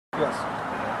Yes.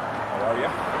 How are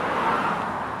you?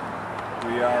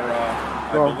 We are, I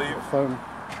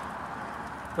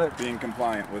believe, being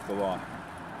compliant with the law.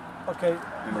 Okay.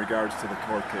 In regards to the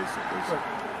court case that was...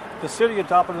 The city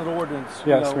adopted an ordinance,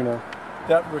 yes, we know,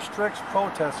 that restricts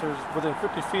protesters within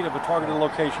 50 feet of a targeted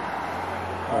location.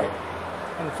 Right.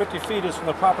 And the 50 feet is from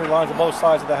the property lines of both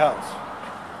sides of the house.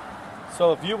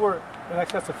 So if you were in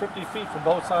excess of 50 feet from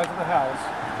both sides of the house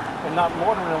and not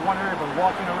loitering in one area but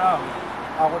walking around,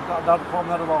 I would not problem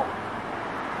that at all.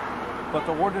 But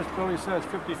the ordinance clearly says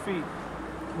 50 feet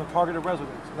from the targeted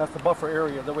residence. That's the buffer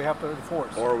area that we have to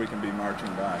enforce. Or we can be marching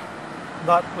by.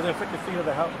 Not within 50 feet of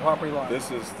the property line.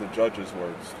 This is the judge's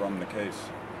words from the case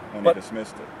when he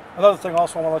dismissed it. Another thing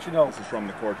also I want to let you know. This is from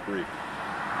the court brief.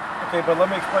 Okay, but let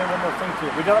me explain one more thing to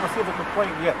you. We don't receive a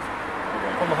complaint yet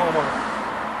from the homeowner.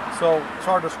 So it's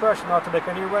our discretion not to make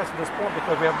any arrests at this point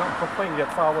because we have no complaint yet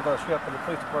filed with us yet from the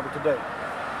police department today.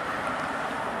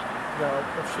 Now,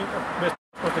 if she was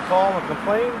to call and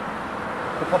complain,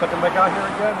 the public can make out here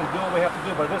again and do what we have to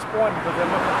do. But at this point, because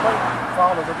there's no complaint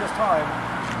filed at this time,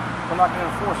 we're not going to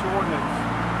enforce the ordinance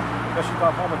because she's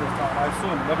not home at this time. I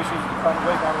assume. Maybe she's trying to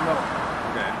wait, I don't know.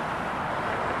 Okay.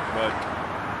 But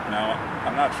now,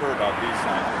 I'm not sure about these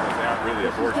signs because they aren't really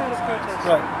abortion signs.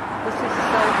 Right. This is a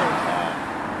celebration.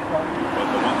 But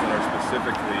the ones that are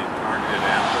specifically targeted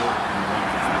after and the ones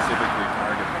that specifically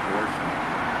target abortion,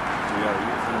 we are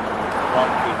using them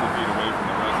about 50 feet away from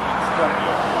the residence and we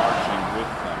are marching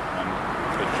with them. And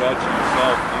the judge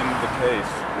himself in the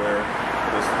case where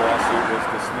this lawsuit was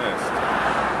dismissed,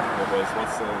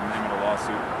 what's the name of the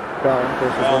lawsuit?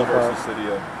 Bell versus City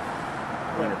of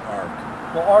Winter Park.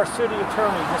 Well, our city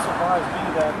attorney just advised me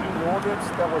that the ordinance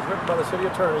that was written by the city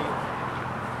attorney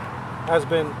has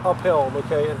been upheld,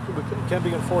 okay, and it can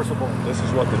be enforceable. This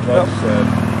is what the judge said.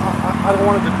 I don't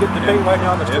want to debate right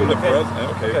now on the street.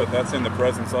 Okay, but that's in the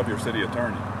presence of your city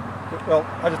attorney. Well,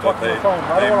 I just talked to the phone.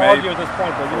 I don't want to argue at this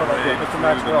point, but you know that, Mr.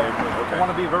 Maxwell. I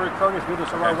want to be very courteous, do this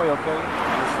the right way, okay?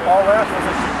 All I ask is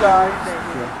that you guys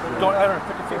don't enter a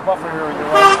 50 feet buffer area.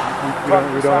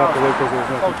 We don't have to wait because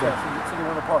there's no protest in the city of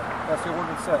Winter Park. That's the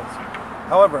ordinance says.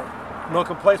 However, no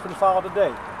complaint's been filed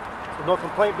today. So no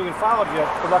complaint being filed yet,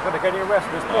 we're not going to make any arrests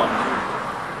at this point.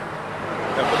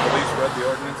 Have the police read the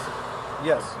ordinance?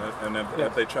 Yes. And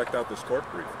have they checked out this court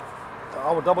brief?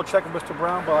 I will double check with Mr.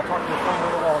 Brown, but I talked to the phone a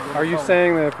little while. Are you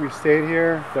saying that if we stayed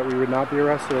here, that we would not be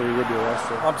arrested, or we would be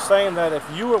arrested? I'm saying that if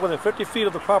you were within 50 feet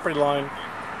of the property line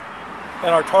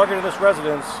and are targeting this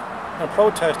residence and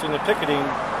protesting and picketing,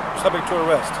 you're subject to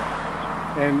arrest.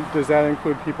 And does that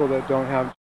include people that don't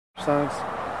have signs?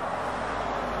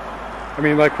 I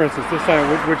mean, like for instance, this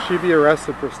sign, would she be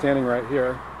arrested for standing right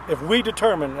here? If we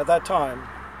determine at that time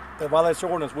that violates the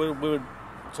ordinance, we would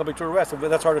subject to arrest.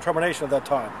 That's our determination at that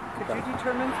time. Could you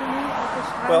determine for me at this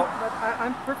time? Well, but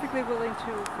I'm perfectly willing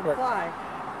to comply,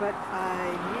 but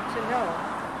I need to know.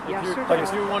 Yes or no.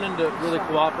 If you're wanting to really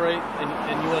cooperate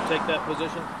and you want to take that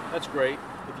position, that's great.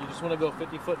 If you just want to go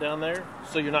 50 foot down there,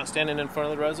 so you're not standing in front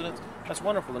of the residents, that's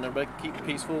wonderful. And everybody can keep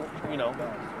peaceful, you know.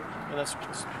 And that's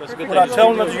a good We're not thing.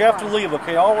 telling them that you have to leave,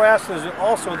 okay? All we're asking is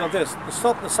also this,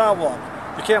 the sidewalk.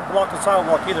 You can't block the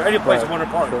sidewalk either, any place in Winter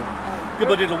Park. Sure.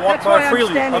 People need to walk by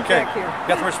freely. Okay.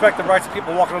 You have to respect the rights of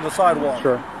people walking on the sidewalk.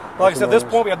 Sure. Like I said, at this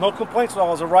point, we have no complaints at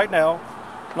all as of right now.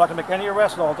 We're not going to make any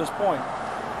arrests at all at this point.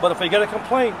 But if we get a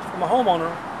complaint from a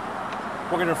homeowner,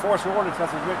 we're going to enforce the ordinance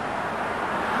that's written.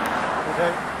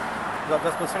 Okay? That's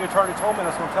what the city attorney told me.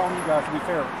 That's what I'm telling you guys, to be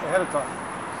fair, ahead of time.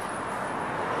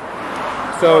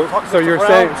 So you're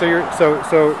saying,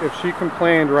 so if she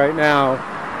complained right now,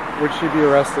 would she be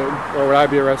arrested, or would I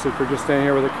be arrested for just staying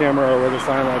here with a camera or with a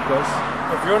sign like this?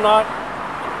 If you're not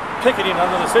picketing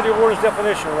under the city ordinance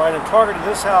definition, right, and targeting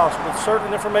this house with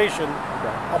certain information,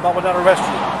 I would not arrest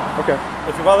you. Okay.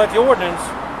 If you violate the ordinance,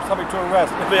 subject to arrest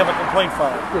if they have a complaint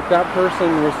filed. If that person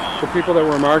was the people that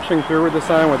were marching through with the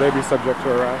sign, would they be subject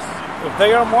to arrest? If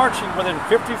they are marching within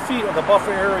 50 feet of the buffer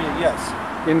area, yes.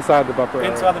 Inside the buffer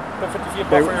area? Inside the 50 feet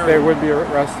buffer area. They would be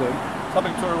arrested?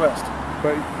 Subject to arrest.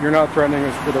 But you're not threatening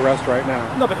us with arrest right now?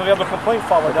 No, because we have a complaint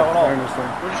filed right now at all. I understand.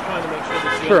 We're just trying to make sure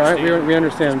that we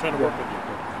understand. Just trying to work with you.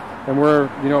 And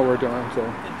you know what we're doing, so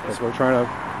we're trying to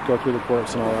go through the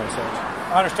courts and all that stuff.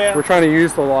 I understand. We're trying to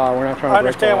use the law. We're not trying to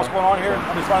break the law. I understand what's going on here.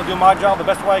 I'm just trying to do my job the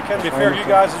best way I can to be fair to you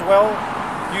guys as well.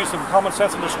 Use some common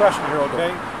sense and discretion here, okay?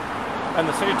 And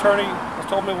the city attorney has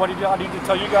told me what I need to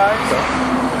tell you guys.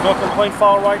 There's no complaint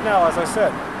filed right now, as I said.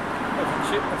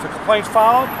 If the complaint's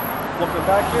filed, we'll come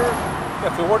back here.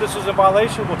 If the ordinance is in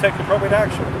violation, we'll take the appropriate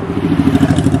action.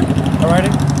 All righty?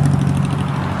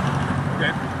 Okay.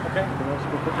 Okay.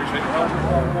 Appreciate your help.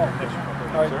 Thanks.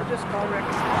 All right. We'll just call Rick.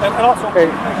 And also, Hey.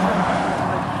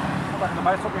 hold on, the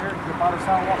mice over here, the bottom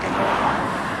sound walking there.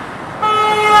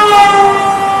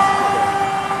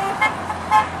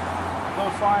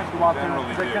 Those signs go out there.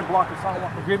 Generally They do. can block the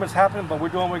sidewalk. Agreement's happening, but we're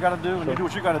doing what we got to do, and you do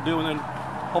what you got to do, and then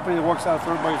hopefully it works out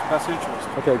for everybody's best interest.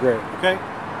 Okay, great. Okay?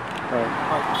 All right.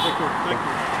 All right, take care. Thank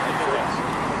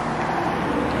you.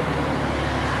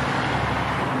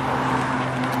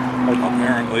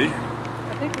 Apparently.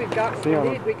 I think we've got what See you we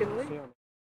on need. We can leave.